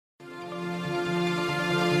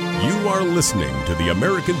You are listening to the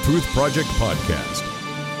American Truth Project podcast.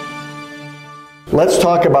 Let's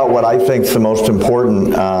talk about what I think is the most important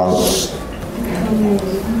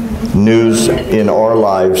news in our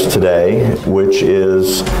lives today, which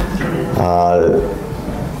is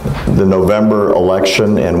the November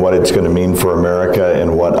election and what it's going to mean for America,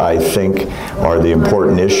 and what I think are the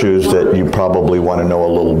important issues that you probably want to know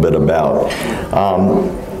a little bit about.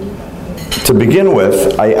 To begin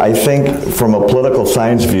with, I think from a political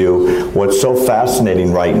science view, what's so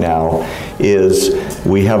fascinating right now is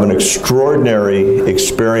we have an extraordinary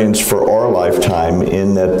experience for our lifetime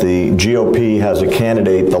in that the GOP has a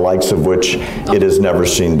candidate the likes of which it has never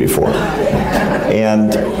seen before.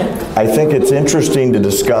 And I think it's interesting to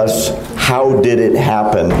discuss how did it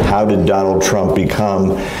happen? How did Donald Trump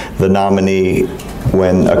become the nominee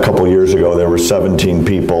when a couple years ago there were 17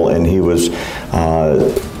 people and he was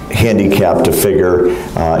handicapped to figure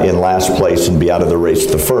in last place and be out of the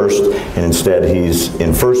race the first, and instead he's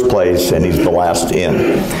in first place and he's the last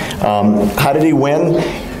in. How did he win?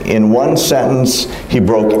 In one sentence, he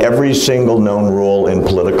broke every single known rule in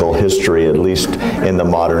political history, at least in the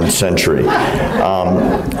modern century.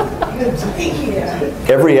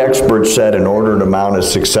 Every expert said in order to mount a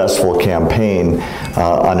successful campaign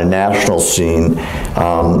on a national scene,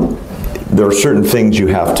 there are certain things you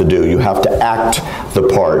have to do. You have to act the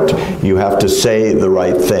part. You have to say the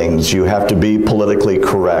right things. You have to be politically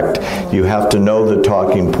correct. You have to know the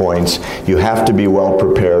talking points. You have to be well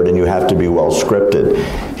prepared, and you have to be well scripted.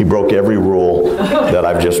 He broke every rule that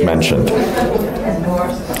I've just mentioned.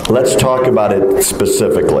 Let's talk about it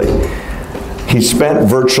specifically. He spent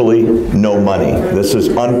virtually no money. This is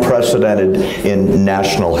unprecedented in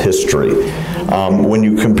national history. When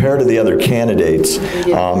you compare to the other candidates,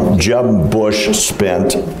 Jeb Bush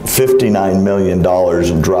spent $59 million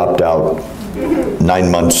and dropped out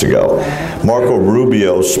 9 months ago. Marco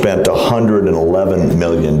Rubio spent $111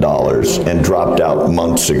 million and dropped out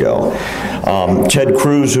months ago. Ted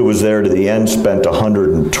Cruz, who was there to the end, spent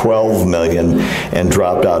 $112 million and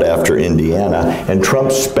dropped out after Indiana. And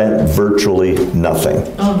Trump spent virtually nothing.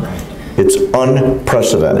 It's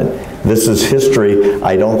unprecedented. This is history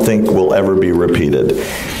I don't think will ever be repeated.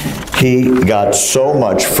 He got so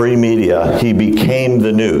much free media, he became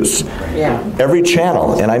the news. Yeah. Every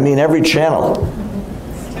channel, and I mean every channel.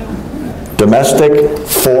 Domestic,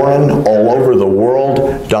 foreign, all over the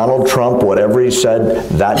world, Donald Trump, whatever he said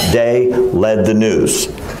that day, led the news.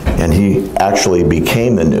 And he actually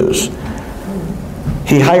became the news.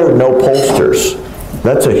 He hired no pollsters.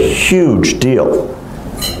 That's a huge deal.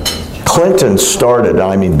 Clinton started,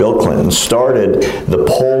 Bill Clinton started the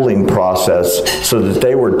polling process so that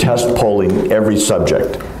they were test polling every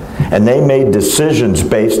subject. And they made decisions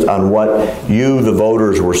based on what you, the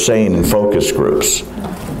voters, were saying in focus groups.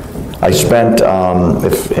 I spent,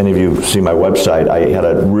 if any of you see my website, I had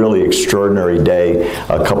a really extraordinary day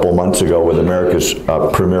a couple months ago with America's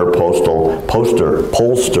premier pollster,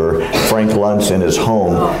 Frank Luntz, in his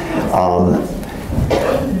home.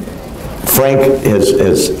 Frank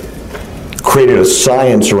has created a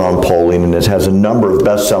science around polling, and it has a number of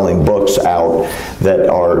best-selling books out that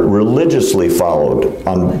are religiously followed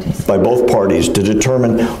by both parties to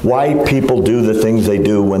determine why people do the things they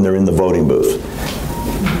do when they're in the voting booth.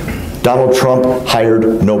 Donald Trump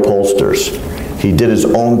hired no pollsters. He did his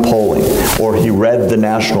own polling, or he read the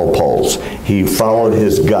national polls. He followed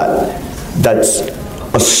his gut. That's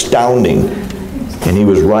astounding. And he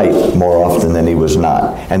was right more often than he was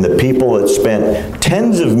not. And the people that spent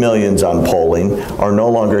tens of millions on polling are no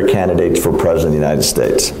longer candidates for President of the United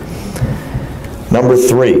States. Number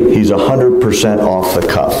 3, he's 100% off the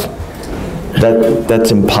cuff.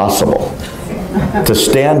 That's impossible. To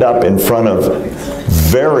stand up in front of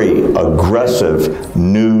very aggressive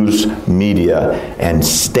news media and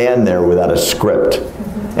stand there without a script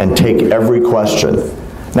and take every question.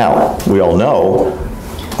 Now, we all know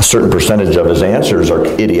a certain percentage of his answers are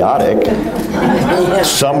idiotic.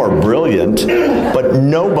 Some are brilliant, but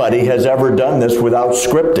nobody has ever done this without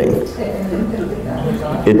scripting.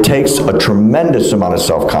 It takes a tremendous amount of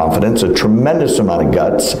self-confidence, a tremendous amount of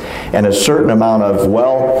guts, and a certain amount of,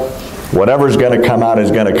 well, whatever's going to come out is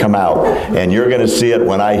going to come out, and you're going to see it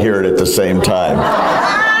when I hear it at the same time.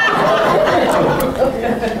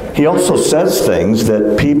 He also says things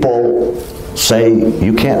that people say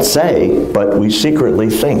you can't say, but we secretly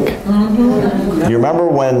think. You remember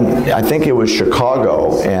when, I think it was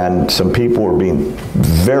Chicago, and some people were being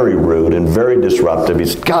very rude and very disruptive. He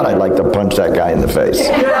said, God, I'd like to punch that guy in the face.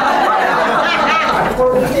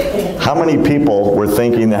 How many people were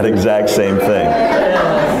thinking that exact same thing?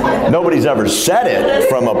 Nobody's ever said it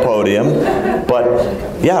from a podium,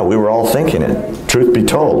 but yeah, we were all thinking it, truth be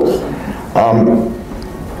told.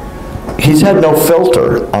 He's had no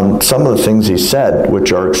filter on some of the things he said,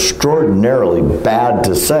 which are extraordinarily bad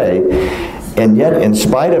to say, and yet in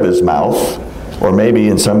spite of his mouth, or maybe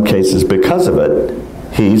in some cases because of it,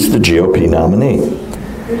 he's the GOP nominee.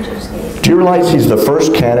 Do you realize he's the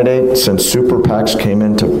first candidate since super PACs came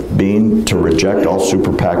into being to reject all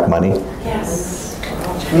super PAC money? Yes.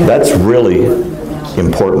 That's really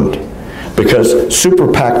important, because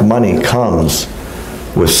super PAC money comes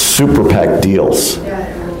with super PAC deals.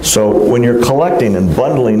 So when you're collecting and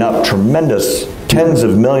bundling up tremendous tens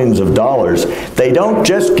of millions of dollars, they don't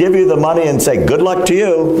just give you the money and say, good luck to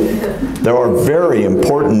you. There are very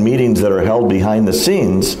important meetings that are held behind the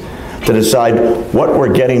scenes to decide what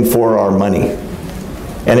we're getting for our money.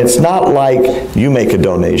 And it's not like you make a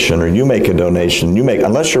donation or you make a donation,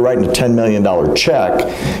 unless you're writing a $10 million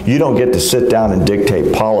check, you don't get to sit down and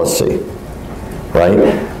dictate policy,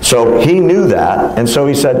 right? So he knew that, and so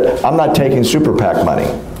he said, I'm not taking super PAC money.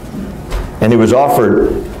 And he was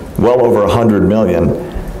offered well over $100 million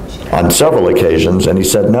on several occasions, and he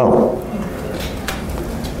said no.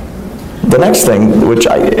 The next thing, which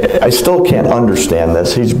I still can't understand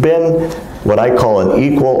this, he's been what I call an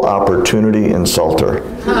equal opportunity insulter.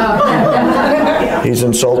 He's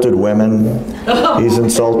insulted women, he's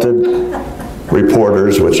insulted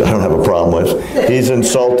reporters, which I don't have a problem with. He's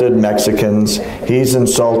insulted Mexicans, he's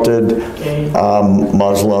insulted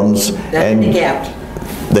Muslims, and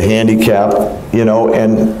the handicapped, you know,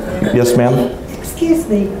 and yes, ma'am? Excuse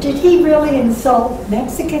me, did he really insult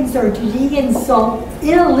Mexicans or did he insult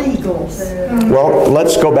illegals? Well,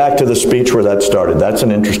 let's go back to the speech where that started. That's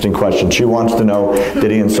an interesting question. She wants to know,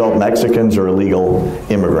 did he insult Mexicans or illegal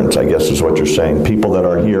immigrants, I guess is what you're saying, people that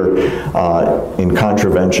are here in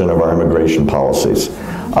contravention of our immigration policies.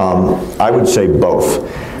 I would say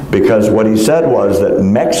both. Because what he said was that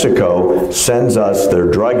Mexico sends us their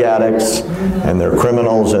drug addicts and their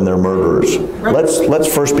criminals and their murderers.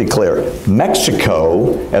 Let's first be clear.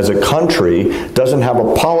 Mexico, as a country, doesn't have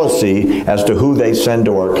a policy as to who they send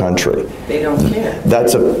to our country. They don't care.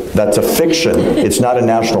 That's a fiction. It's not a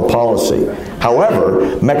national policy.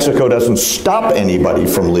 However, Mexico doesn't stop anybody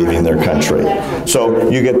from leaving their country. So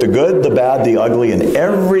you get the good, the bad, the ugly, and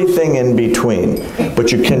everything in between.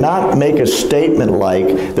 But you cannot make a statement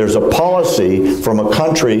like there's a policy from a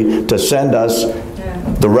country to send us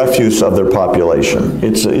the refuse of their population.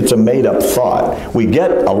 It's a made-up thought. We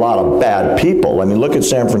get a lot of bad people. I mean, look at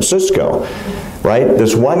San Francisco, right?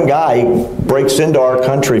 This one guy breaks into our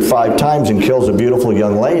country 5 times and kills a beautiful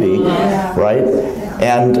young lady, right?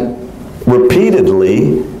 And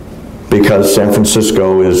repeatedly, because San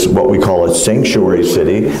Francisco is what we call a sanctuary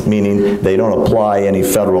city, meaning they don't apply any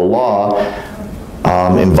federal law,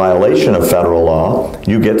 in violation of federal law,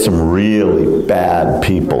 you get some really bad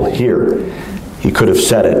people here. He could have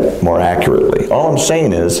said it more accurately. All I'm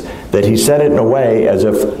saying is that he said it in a way as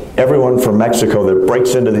if everyone from Mexico that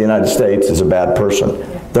breaks into the United States is a bad person.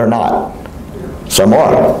 They're not. Some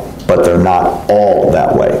are, but they're not all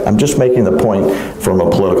that way. I'm just making the point from a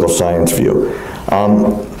political science view.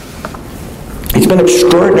 He's been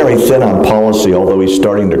extraordinarily thin on policy, although he's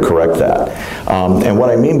starting to correct that. And what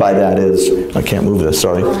I mean by that is, I can't move this,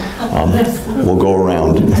 sorry. We'll go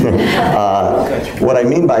around. What I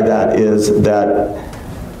mean by that is that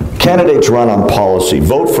candidates run on policy.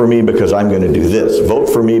 Vote for me because I'm going to do this. Vote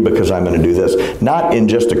for me because I'm going to do this. Not in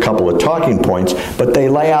just a couple of talking points, but they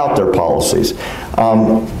lay out their policies.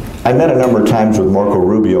 I met a number of times with Marco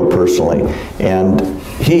Rubio personally, and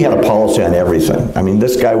he had a policy on everything. I mean,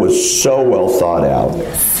 this guy was so well thought out.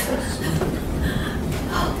 Yes.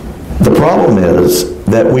 The problem is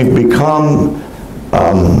that we've become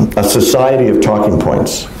a society of talking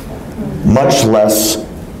points, much less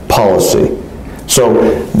policy. So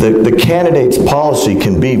the candidate's policy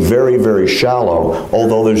can be very, very shallow,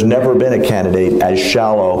 although there's never been a candidate as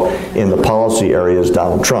shallow in the policy area as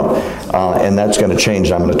Donald Trump. And that's going to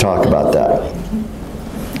change. I'm going to talk about that.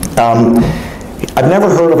 I've never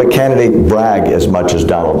heard of a candidate brag as much as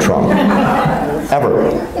Donald Trump.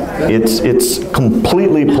 Ever. It's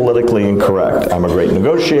completely politically incorrect. I'm a great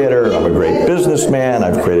negotiator, I'm a great businessman,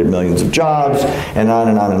 I've created millions of jobs, and on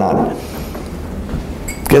and on and on.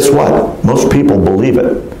 Guess what? Most people believe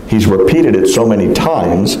it. He's repeated it so many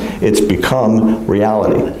times, it's become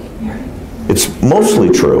reality. It's mostly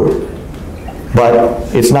true,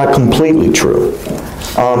 but it's not completely true.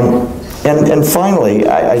 And finally,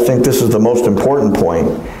 I think this is the most important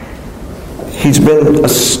point. He's been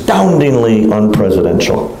astoundingly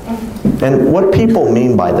unpresidential. And what people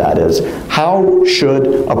mean by that is, how should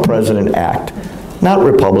a president act? Not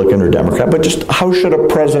Republican or Democrat, but just how should a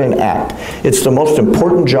president act? It's the most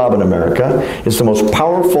important job in America. It's the most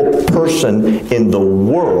powerful person in the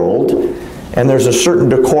world. And there's a certain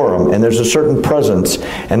decorum, and there's a certain presence,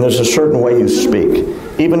 and there's a certain way you speak.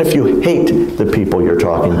 Even if you hate the people you're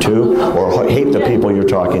talking to, or hate the people you're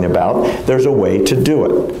talking about, there's a way to do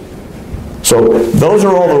it. So those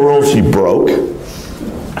are all the rules he broke.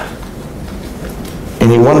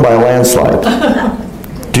 And he won by a landslide.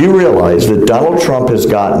 Do you realize that Donald Trump has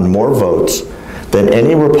gotten more votes than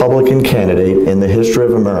any Republican candidate in the history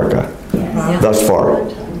of America thus far?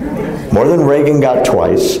 More than Reagan got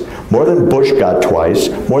twice, more than Bush got twice,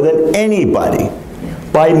 more than anybody,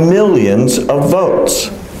 by millions of votes.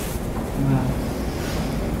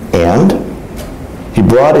 And he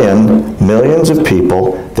brought in millions of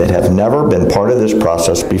people that have never been part of this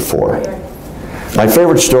process before. My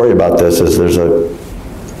favorite story about this is there's a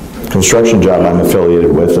construction job I'm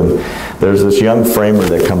affiliated with, and there's this young framer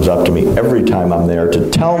that comes up to me every time I'm there to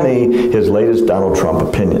tell me his latest Donald Trump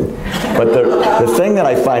opinion. But the thing that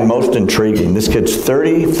I find most intriguing, this kid's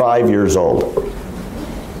 35 years old,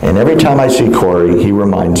 and every time I see Corey, he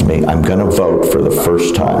reminds me, I'm going to vote for the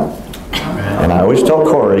first time. And I always tell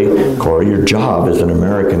Corey, your job as an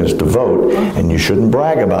American is to vote, and you shouldn't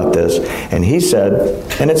brag about this. And he said,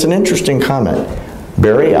 and it's an interesting comment,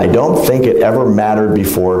 Barry, I don't think it ever mattered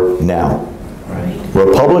before now.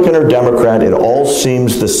 Republican or Democrat, it all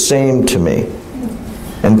seems the same to me.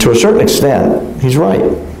 And to a certain extent, he's right.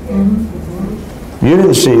 You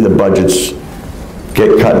didn't see the budgets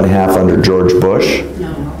get cut in half under George Bush,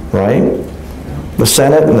 right? The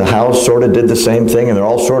Senate and the House sort of did the same thing, and they're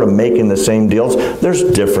all sort of making the same deals. There's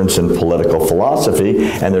difference in political philosophy,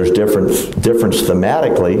 and there's difference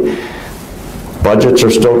thematically. Budgets are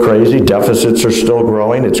still crazy. Deficits are still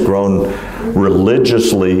growing. It's grown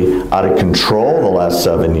religiously out of control the last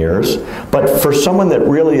 7 years. But for someone that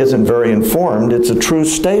really isn't very informed, it's a true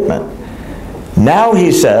statement. Now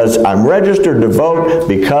he says, I'm registered to vote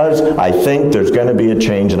because I think there's going to be a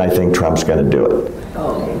change and I think Trump's going to do it.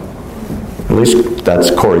 At least that's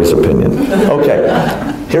Corey's opinion.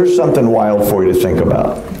 Okay, here's something wild for you to think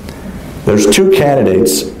about. There's two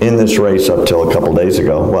candidates in this race up till a couple days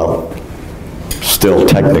ago. Well, still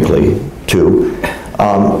technically two.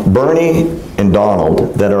 Bernie and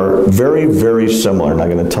Donald that are very, very similar, and I'm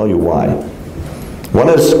going to tell you why. One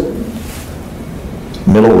is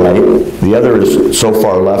middle right, the other is so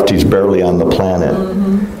far left he's barely on the planet.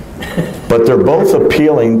 But they're both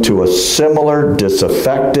appealing to a similar,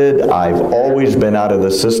 disaffected, I've always been out of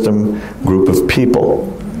the system group of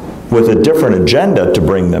people with a different agenda to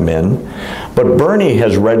bring them in. But Bernie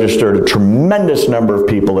has registered a tremendous number of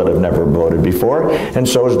people that have never voted before, and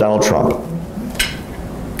so has Donald Trump.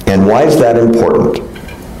 And why is that important?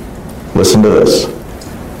 Listen to this.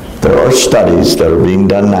 There are studies that are being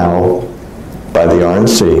done now by the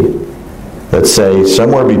RNC that say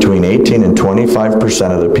somewhere between 18 and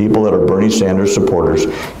 25% of the people that are Bernie Sanders supporters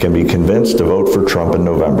can be convinced to vote for Trump in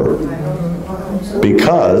November.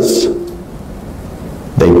 Because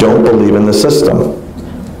they don't believe in the system.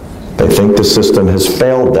 They think the system has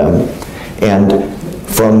failed them. And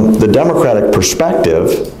from the Democratic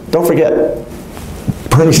perspective, don't forget,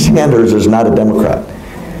 Bernie Sanders is not a Democrat.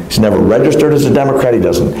 He's never registered as a Democrat. He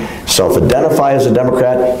doesn't self-identify as a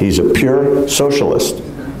Democrat. He's a pure socialist.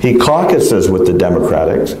 He caucuses with the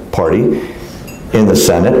Democratic Party in the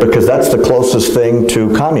Senate because that's the closest thing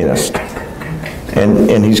to communist.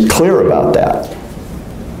 And he's clear about that.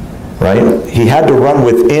 Right? He had to run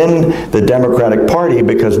within the Democratic Party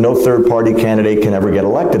because no third-party candidate can ever get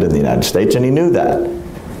elected in the United States, and he knew that.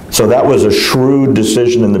 So that was a shrewd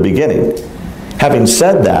decision in the beginning. Having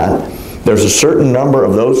said that, there's a certain number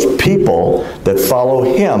of those people that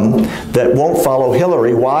follow him that won't follow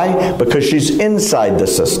Hillary. Why? Because she's inside the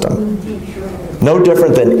system. No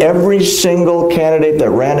different than every single candidate that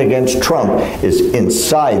ran against Trump is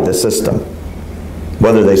inside the system.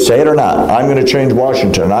 Whether they say it or not, I'm going to change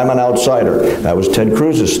Washington, I'm an outsider. That was Ted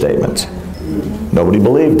Cruz's statement. Nobody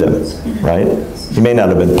believed him, right? He may not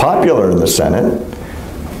have been popular in the Senate,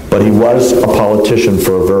 but he was a politician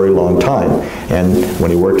for a very long time. And when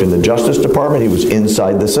he worked in the Justice Department, he was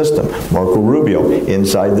inside the system. Marco Rubio,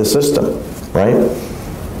 inside the system, right?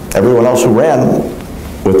 Everyone else who ran,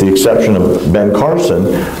 with the exception of Ben Carson,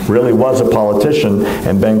 really was a politician,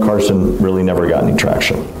 and Ben Carson really never got any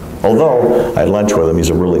traction. Although, I had lunch with him,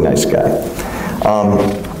 he's a really nice guy.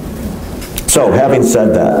 So, having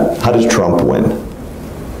said that, how does Trump win?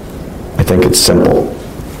 I think it's simple.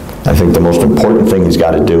 I think the most important thing he's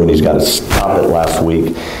got to do, and he's got to stop it last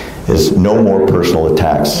week, is no more personal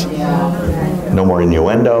attacks. No more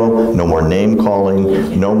innuendo, no more name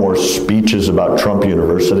calling, no more speeches about Trump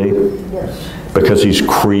University. Because he's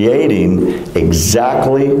creating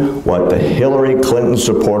exactly what the Hillary Clinton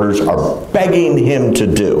supporters are begging him to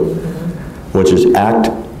do, which is act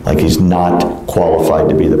like he's not qualified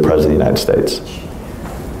to be the President of the United States.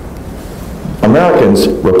 Americans,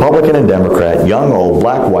 Republican and Democrat, young, old,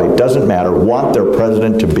 black, white, doesn't matter, want their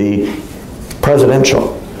president to be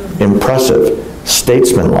presidential, impressive,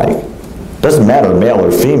 statesmanlike. Doesn't matter male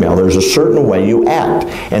or female, there's a certain way you act.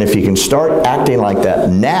 And if you can start acting like that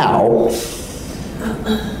now,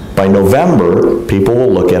 by November, people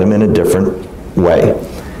will look at him in a different way.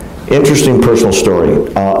 Interesting personal story.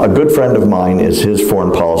 A good friend of mine is his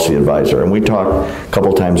foreign policy advisor, and we talk a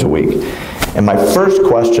couple times a week. And my first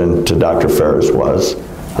question to Dr. Ferris was,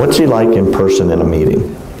 what's he like in person in a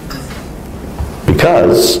meeting?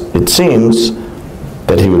 Because it seems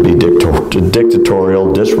that he would be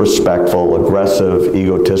dictatorial, disrespectful, aggressive,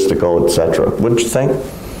 egotistical, etc. Wouldn't you think?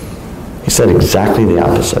 He said exactly the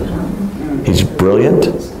opposite. He's brilliant.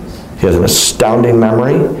 He has an astounding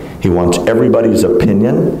memory. He wants everybody's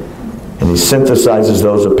opinion, and he synthesizes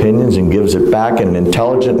those opinions and gives it back in an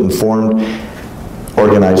intelligent, informed,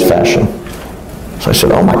 organized fashion. So I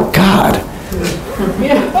said, oh my God.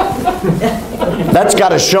 That's got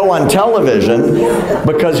to show on television,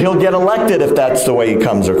 because he'll get elected if that's the way he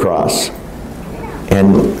comes across.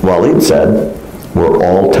 And Waleed said, we're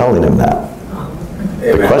all telling him that.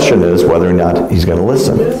 The question is whether or not he's going to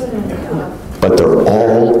listen. But they're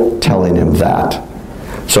all telling him that.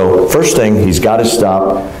 So first thing, he's got to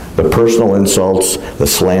stop the personal insults, the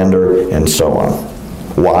slander, and so on.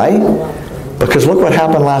 Why? Because look what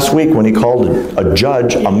happened last week when he called a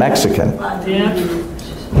judge a Mexican.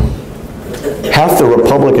 Half the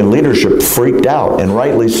Republican leadership freaked out, and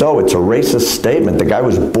rightly so. It's a racist statement. The guy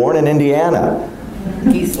was born in Indiana.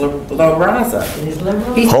 He's La Raza.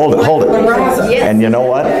 Hold it. Yes. And you know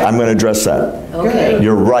what? I'm going to address that. Okay.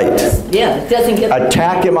 You're right. Yeah, it doesn't get...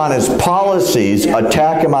 Attack him on his policies,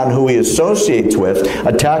 attack him on who he associates with,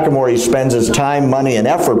 attack him where he spends his time, money, and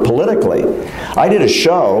effort politically. I did a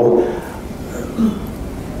show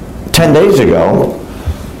 10 days ago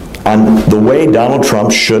on the way Donald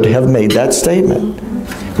Trump should have made that statement.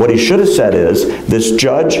 What he should have said is, this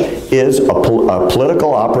judge is a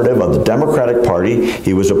political operative of the Democratic Party.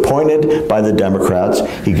 He was appointed by the Democrats.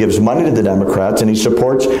 He gives money to the Democrats, and he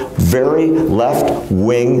supports very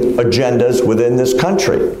left-wing agendas within this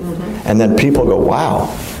country. And then people go,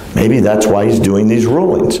 wow, maybe that's why he's doing these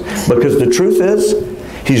rulings. Because the truth is,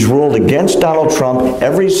 he's ruled against Donald Trump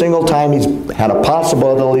every single time he's had a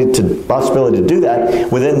possibility to do that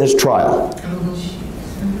within this trial.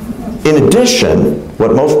 In addition,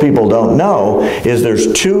 what most people don't know is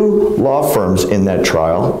there's 2 law firms in that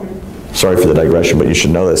trial, sorry for the digression, but you should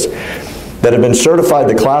know this, that have been certified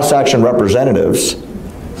the class action representatives.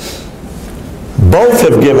 Both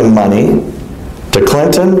have given money to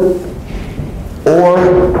Clinton or,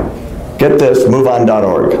 get this,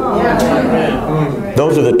 MoveOn.org.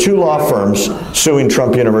 Those are the 2 law firms suing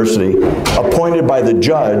Trump University, appointed by the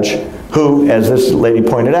judge who, as this lady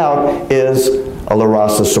pointed out, is a La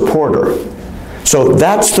Raza supporter. So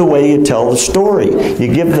that's the way you tell the story.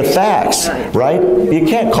 You give the facts, right? You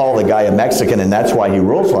can't call the guy a Mexican and that's why he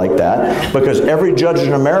rules like that, because every judge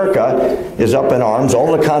in America is up in arms.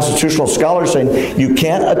 All the constitutional scholars saying you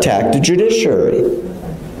can't attack the judiciary,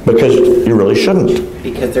 because you really shouldn't.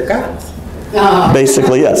 Because they're gods.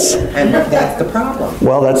 Basically, yes. And that's the problem.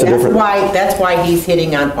 Well, that's why he's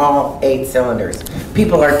hitting on all 8 cylinders.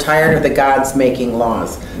 People are tired of the gods making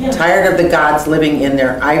laws. Tired of the gods living in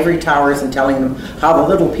their ivory towers and telling them how the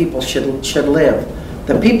little people should live.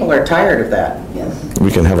 The people are tired of that. Yes.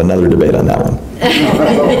 We can have another debate on that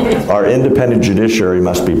one. Our independent judiciary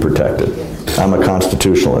must be protected. I'm a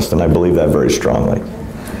constitutionalist, and I believe that very strongly.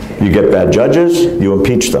 You get bad judges, you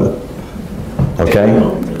impeach them. Okay?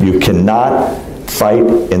 You cannot fight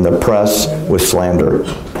in the press with slander.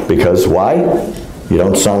 Because why? You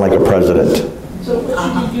don't sound like a president. So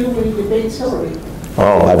what should you do when you debate Hillary?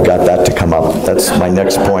 Oh, I've got that to come up. That's my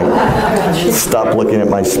next point. Stop looking at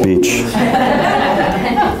my speech.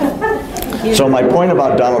 So my point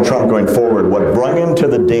about Donald Trump going forward, what brought him to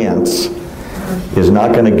the dance is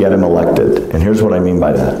not going to get him elected. And here's what I mean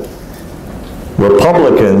by that.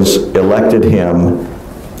 Republicans elected him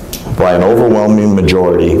by an overwhelming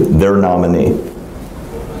majority, their nominee.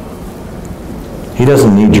 He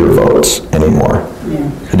doesn't need your votes anymore.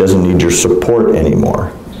 He doesn't need your support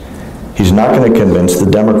anymore. He's not going to convince the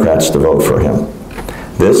Democrats to vote for him.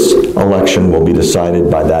 This election will be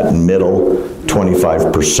decided by that middle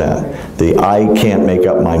 25%. The I can't make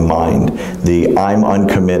up my mind, the I'm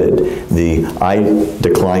uncommitted, the I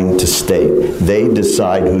decline to state. They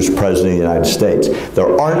decide who's president of the United States.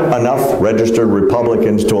 There aren't enough registered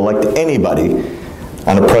Republicans to elect anybody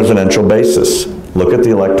on a presidential basis. Look at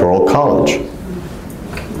the Electoral College.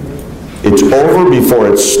 It's over before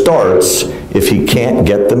it starts if he can't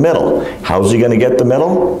get the middle. How's he going to get the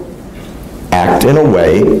middle? Act in a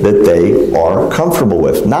way that they are comfortable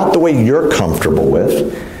with. Not the way you're comfortable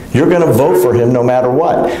with. You're going to vote for him no matter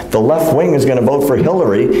what. The left wing is going to vote for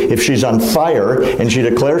Hillary if she's on fire and she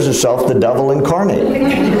declares herself the devil incarnate.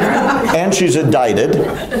 And she's indicted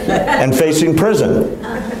and facing prison.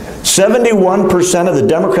 71% of the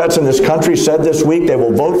Democrats in this country said this week they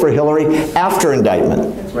will vote for Hillary after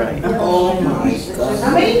indictment. Right. Oh my God.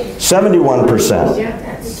 How many?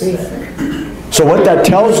 71%. So what that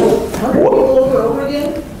tells you, Over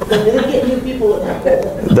again? They're going to get new people.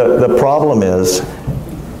 the problem is,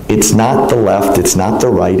 it's not the left, it's not the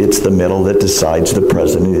right, it's the middle that decides the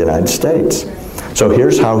president of the United States. So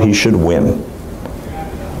here's how he should win.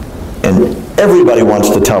 And everybody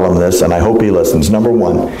wants to tell him this, and I hope he listens. Number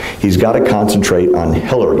one, he's got to concentrate on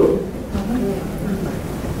Hillary.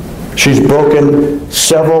 She's broken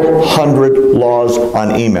several hundred laws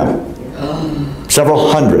on email.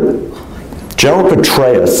 Several hundred. General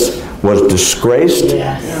Petraeus was disgraced.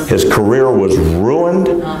 Yes. His career was ruined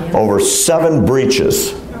over 7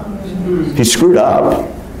 breaches. He screwed up.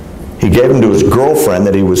 He gave them to his girlfriend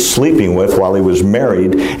that he was sleeping with while he was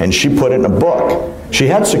married, and she put it in a book. She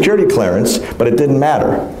had security clearance, but it didn't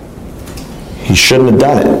matter. He shouldn't have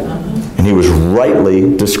done it, and he was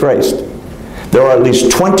rightly disgraced. There are at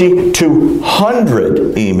least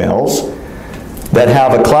 2,200 emails that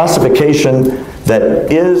have a classification that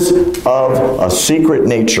is of a secret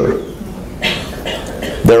nature.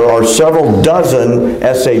 There are several dozen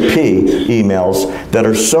SAP emails that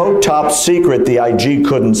are so top secret the IG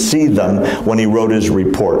couldn't see them when he wrote his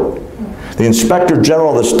report. The Inspector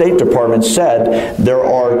General of the State Department said there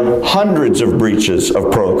are hundreds of breaches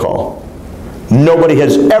of protocol. Nobody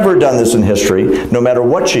has ever done this in history, no matter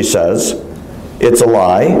what she says. It's a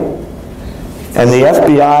lie. And the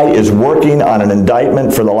FBI is working on an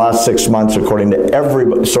indictment for the last 6 months, according to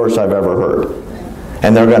every source I've ever heard.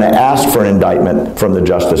 And they're going to ask for an indictment from the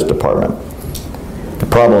Justice Department. The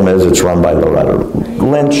problem is it's run by Loretta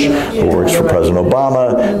Lynch, who works for President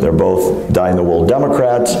Obama. They're both dyed-in-the-wool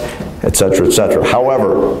Democrats, et cetera, et cetera.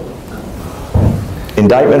 However,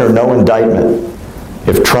 indictment or no indictment,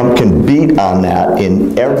 if Trump can beat on that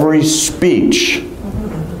in every speech.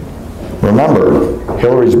 Remember,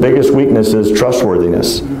 Hillary's biggest weakness is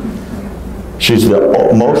trustworthiness. She's the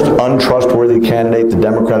most untrustworthy candidate the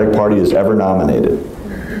Democratic Party has ever nominated.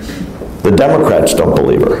 The Democrats don't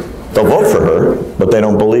believe her. They'll vote for her, but they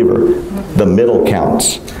don't believe her. The middle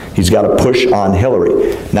counts. He's got to push on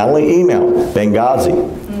Hillary. Not only email,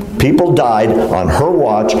 Benghazi. People died on her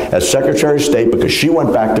watch as Secretary of State because she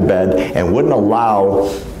went back to bed and wouldn't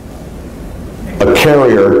allow a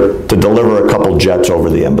carrier to deliver a couple jets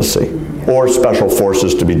over the embassy or special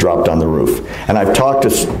forces to be dropped on the roof. And I've talked to...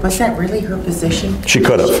 Was that really her position? She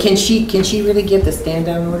could have. Can she really give the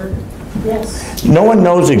stand-down order? Yes. No one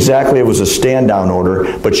knows exactly it was a stand-down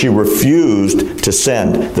order, but she refused to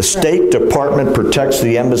send. The State Department protects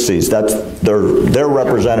the embassies. That's their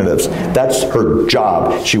representatives. That's her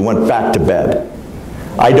job. She went back to bed.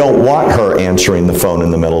 I don't want her answering the phone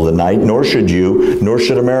in the middle of the night, nor should you, nor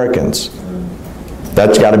should Americans.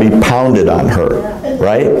 That's got to be pounded on her,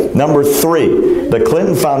 right? Number 3, the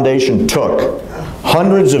Clinton Foundation took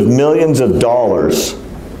hundreds of millions of dollars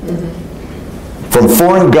from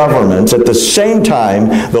foreign governments. At the same time,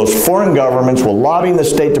 those foreign governments were lobbying the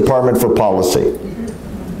State Department for policy.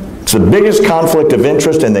 It's the biggest conflict of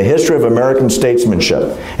interest in the history of American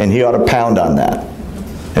statesmanship, and he ought to pound on that.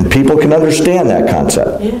 And people can understand that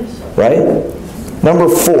concept, right? Number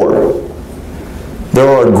 4, there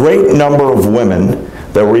are a great number of women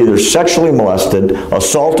that were either sexually molested,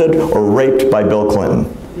 assaulted, or raped by Bill Clinton.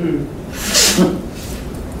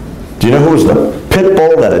 Do you know who was the pit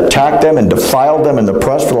bull that attacked them and defiled them in the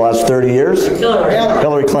press for the last 30 years?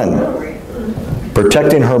 Hillary Clinton.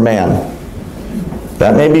 Protecting her man.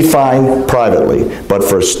 That may be fine privately, but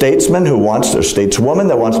for a statesman who wants, a stateswoman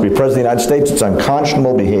that wants to be president of the United States, it's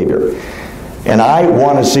unconscionable behavior. And I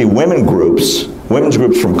want to see women's groups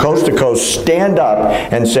from coast to coast stand up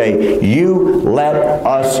and say, you let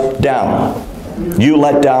us down. You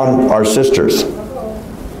let down our sisters.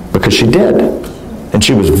 Because she did. And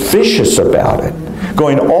she was vicious about it.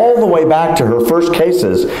 going all the way back to her first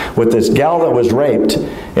cases with this gal that was raped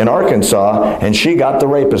in Arkansas, and she got the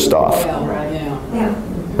rapist off.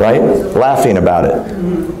 Right? Laughing about it.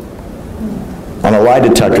 On a lie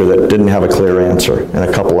detector that didn't have a clear answer, and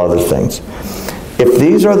a couple other things. If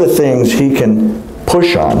these are the things he can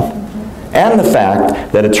push on, and the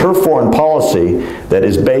fact that it's her foreign policy that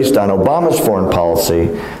is based on Obama's foreign policy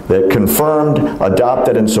that confirmed,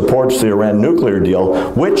 adopted, and supports the Iran nuclear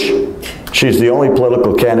deal, which she's the only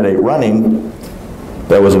political candidate running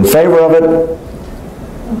that was in favor of it,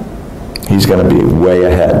 he's going to be way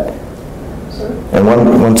ahead. And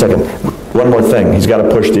one second, one more thing, he's got to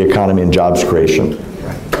push the economy and jobs creation.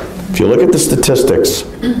 If you look at the statistics,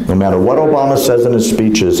 no matter what Obama says in his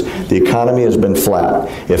speeches, the economy has been flat.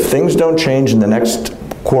 If things don't change in the next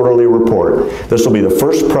quarterly report, this will be the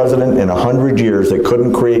first president in 100 years that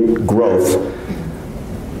couldn't create growth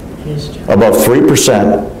above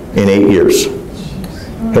 3% in 8 years.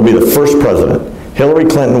 He'll be the first president. Hillary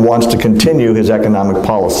Clinton wants to continue his economic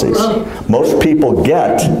policies. Most people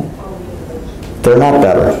get they're not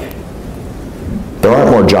better. There aren't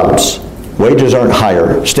more jobs. Wages aren't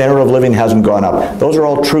higher. Standard of living hasn't gone up. Those are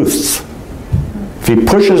all truths. If he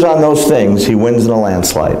pushes on those things, he wins in a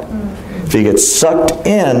landslide. If he gets sucked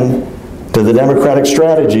in to the Democratic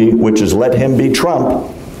strategy, which is let him be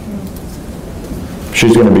Trump,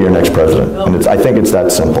 she's going to be your next president. And I think it's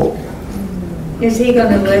that simple. Is he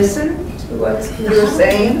going to listen to what you're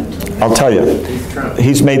saying? I'll tell you.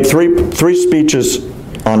 He's made three speeches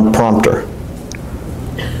on prompter.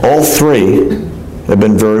 All three have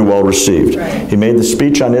been very well received. He made the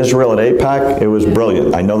speech on Israel at AIPAC. It was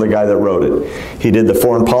brilliant. I know the guy that wrote it. He did the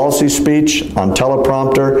foreign policy speech on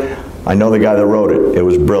teleprompter. I know the guy that wrote it. It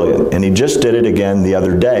was brilliant. And he just did it again the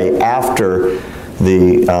other day after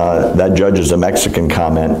that judge is a Mexican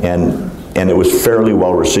comment, and it was fairly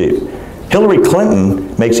well received. Hillary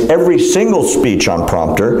Clinton makes every single speech on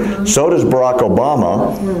prompter. So does Barack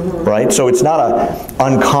Obama, right? So it's not an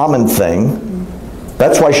uncommon thing.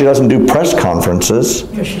 That's why she doesn't do press conferences,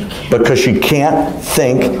 because she can't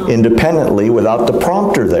think independently without the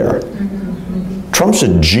prompter there. Trump's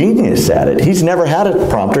a genius at it. He's never had a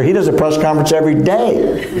prompter. He does a press conference every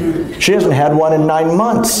day. She hasn't had one in 9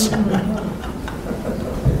 months.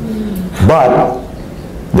 But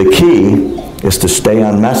the key is to stay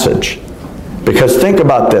on message. Because think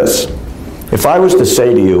about this. If I was to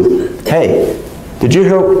say to you, hey, did you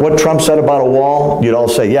hear what Trump said about a wall? You'd all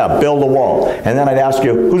say, yeah, build a wall. And then I'd ask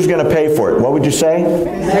you, who's going to pay for it? What would you say?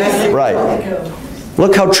 Right.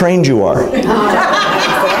 Look how trained you are.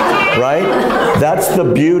 Right? That's the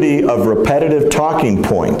beauty of repetitive talking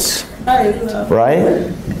points.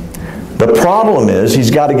 Right? The problem is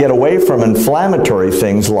he's got to get away from inflammatory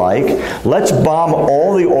things like, let's bomb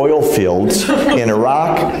all the oil fields in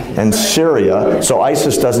Iraq and Syria so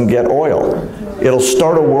ISIS doesn't get oil. It'll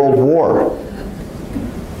start a world war.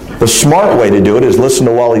 The smart way to do it is listen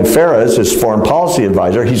to Walid Farah's, his foreign policy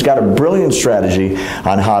advisor. He's got a brilliant strategy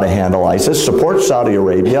on how to handle ISIS. Support Saudi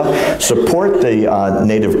Arabia, support the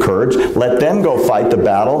native Kurds, let them go fight the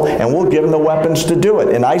battle, and we'll give them the weapons to do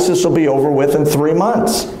it. And ISIS will be over with in 3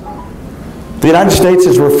 months. The United States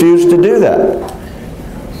has refused to do that.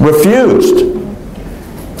 Refused.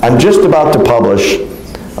 I'm just about to publish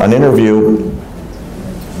an interview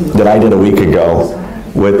that I did a week ago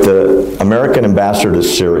with the American ambassador to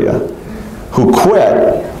Syria, who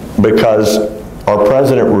quit because our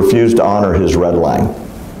president refused to honor his red line.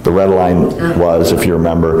 The red line was, if you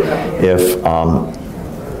remember, if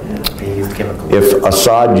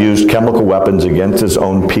Assad used chemical weapons against his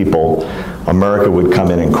own people, America would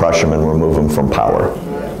come in and crush him and remove him from power.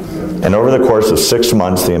 And over the course of 6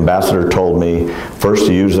 months, the ambassador told me, first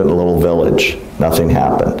he used it in a little village. Nothing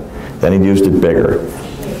happened. Then he used it bigger.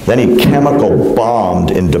 Then he chemical bombed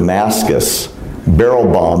in Damascus, barrel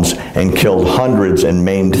bombs, and killed hundreds and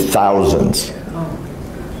maimed thousands.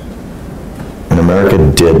 And America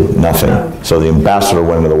did nothing. So the ambassador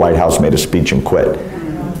went into the White House, made a speech, and quit.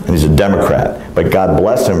 And he's a Democrat. But God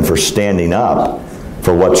bless him for standing up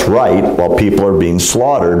for what's right while people are being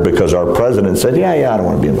slaughtered because our president said, yeah, I don't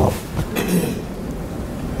want to be involved.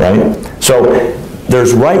 Right? So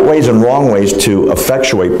there's right ways and wrong ways to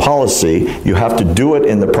effectuate policy. You have to do it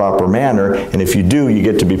in the proper manner, and if you do, you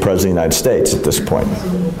get to be President of the United States at this point.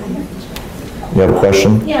 You have a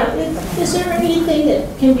question? Yeah, is there anything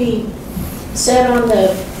that can be said on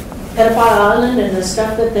the pedophile island and the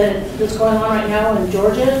stuff that's going on right now in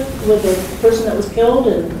Georgia with the person that was killed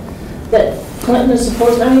and that Clinton is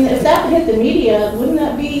supposed, I mean, if that hit the media, wouldn't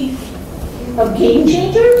that be a game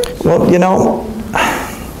changer? Well, you know,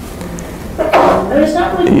 I But it's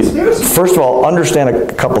not really conspiracy. First of all, understand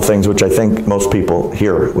a couple things which I think most people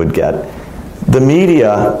here would get. The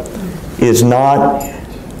media is not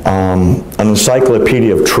an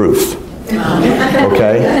encyclopedia of truth,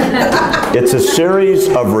 okay? It's a series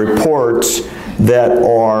of reports that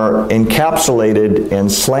are encapsulated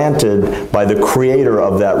and slanted by the creator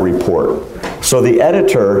of that report. So the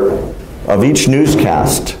editor of each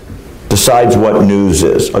newscast decides what news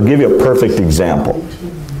is. I'll give you a perfect example.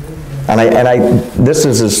 This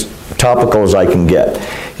is as topical as I can get.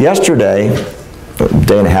 Yesterday, a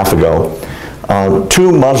day and a half ago,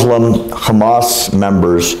 2 Muslim Hamas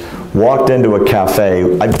members walked into a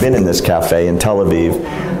cafe. I've been in this cafe in Tel Aviv,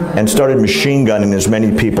 and started machine gunning as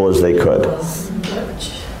many people as they could.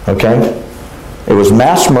 Okay? It was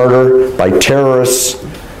mass murder by terrorists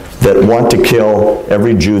that want to kill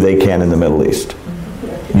every Jew they can in the Middle East.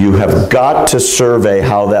 You have got to survey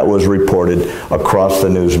how that was reported across the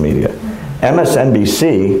news media.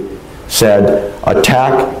 MSNBC said,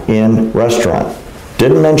 attack in restaurant.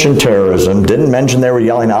 Didn't mention terrorism, didn't mention they were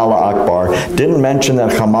yelling Allah Akbar, didn't mention that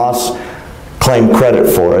Hamas claimed credit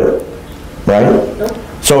for it, right?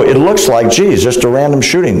 So it looks like, geez, just a random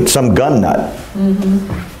shooting, some gun nut.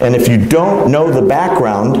 And if you don't know the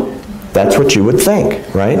background, that's what you would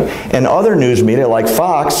think, right? And other news media like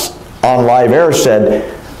Fox on live air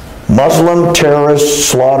said, Muslim terrorists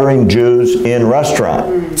slaughtering Jews in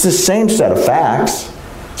restaurant. It's the same set of facts.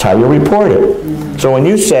 It's how you report it. So when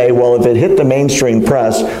you say, well, if it hit the mainstream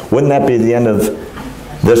press, wouldn't that be the end of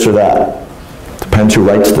this or that? Depends who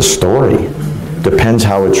writes the story. Depends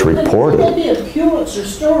how it's reported. It'd be a Pulitzer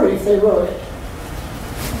story if they wrote it.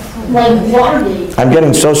 Like Watergate. I'm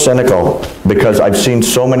getting so cynical because I've seen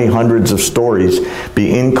so many hundreds of stories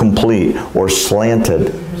be incomplete or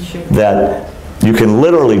slanted that you can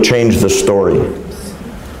literally change the story.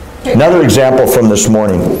 Another example from this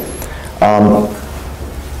morning.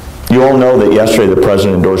 You all know that yesterday the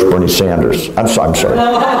president endorsed Bernie Sanders. I'm sorry.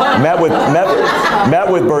 Met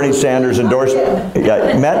with Bernie Sanders, endorsed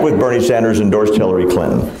Hillary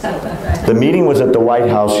Clinton. The meeting was at the White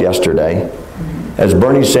House yesterday. As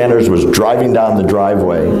Bernie Sanders was driving down the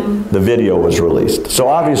driveway, the video was released. So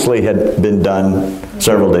obviously it had been done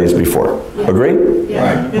several days before. Agree?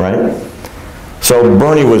 Yeah. Right? So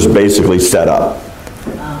Bernie was basically set up.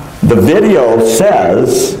 The video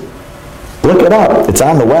says, look it up, it's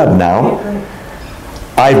on the web now.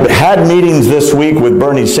 I've had meetings this week with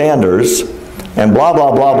Bernie Sanders, and blah,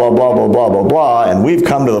 blah, blah, blah, blah, blah, blah, blah, blah, and we've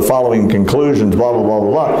come to the following conclusions, blah, blah, blah, blah,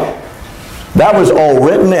 blah. That was all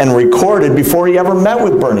written and recorded before he ever met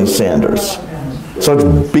with Bernie Sanders. So it's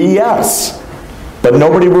BS. But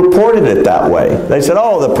nobody reported it that way. They said,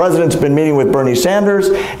 oh, the president's been meeting with Bernie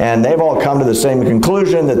Sanders, and they've all come to the same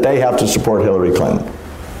conclusion that they have to support Hillary Clinton.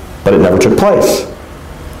 But it never took place.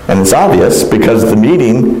 And it's obvious because the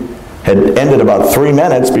meeting had ended about 3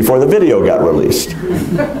 minutes before the video got released.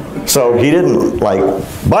 So he didn't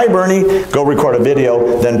bye Bernie, go record a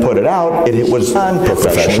video, then put it out. It was done,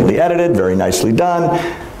 professionally edited, very nicely done,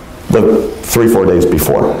 3-4 days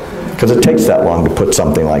before. Because it takes that long to put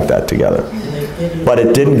something like that together. But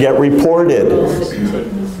it didn't get reported.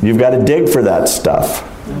 You've got to dig for that stuff.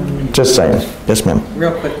 Just saying. Yes, ma'am.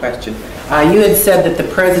 Real quick question. You had said that the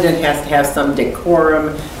president has to have some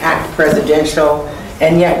decorum, act presidential,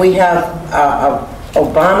 and yet we have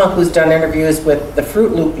Obama who's done interviews with the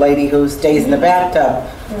Fruit Loop lady who stays in the bathtub,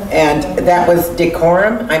 and that was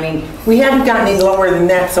decorum. I mean, we haven't gotten any lower than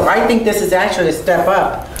that, so I think this is actually a step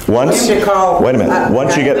up. Wait a minute.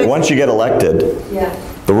 Once you get elected,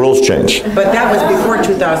 the rules change. But that was before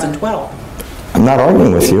 2012. I'm not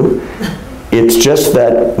arguing with you. It's just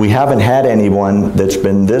that we haven't had anyone that's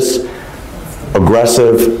been this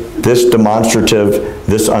aggressive, this demonstrative,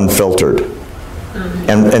 this unfiltered.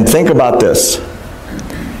 And think about this.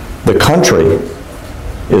 The country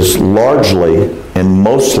is largely and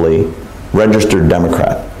mostly registered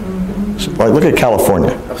Democrat. Look at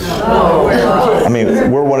California. I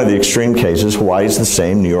mean, we're one of the extreme cases. Hawaii's the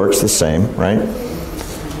same, New York's the same, right?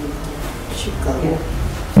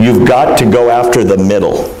 You've got to go after the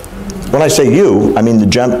middle. When I say you, I mean the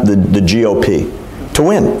GOP, to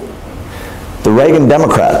win. The Reagan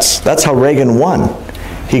Democrats, that's how Reagan won.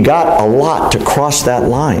 He got a lot to cross that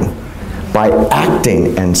line by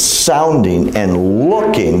acting and sounding and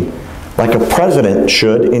looking like a president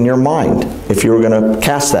should in your mind if you were going to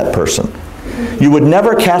cast that person. You would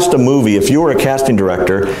never cast a movie if you were a casting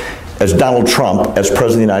director as Donald Trump as President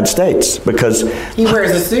of the United States, because he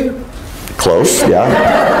wears a suit. Close,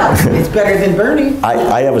 yeah. It's better than Bernie.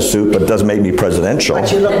 I have a suit, but it doesn't make me presidential.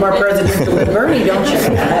 But you look more presidential than Bernie, don't you?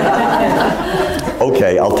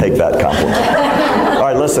 Okay, I'll take that compliment. All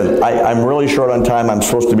right, let's listen, I'm really short on time. I'm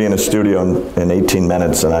supposed to be in a studio in 18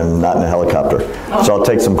 minutes, and I'm not in a helicopter. So I'll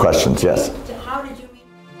take some questions, yes. How did you meet?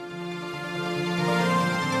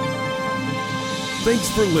 Thanks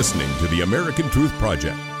for listening to the American Truth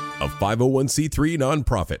Project, a 501c3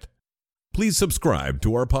 nonprofit. Please subscribe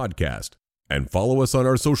to our podcast and follow us on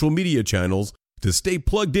our social media channels to stay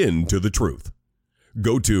plugged in to the truth.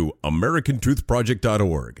 Go to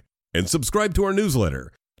americantruthproject.org and subscribe to our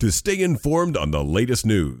newsletter to stay informed on the latest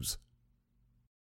news.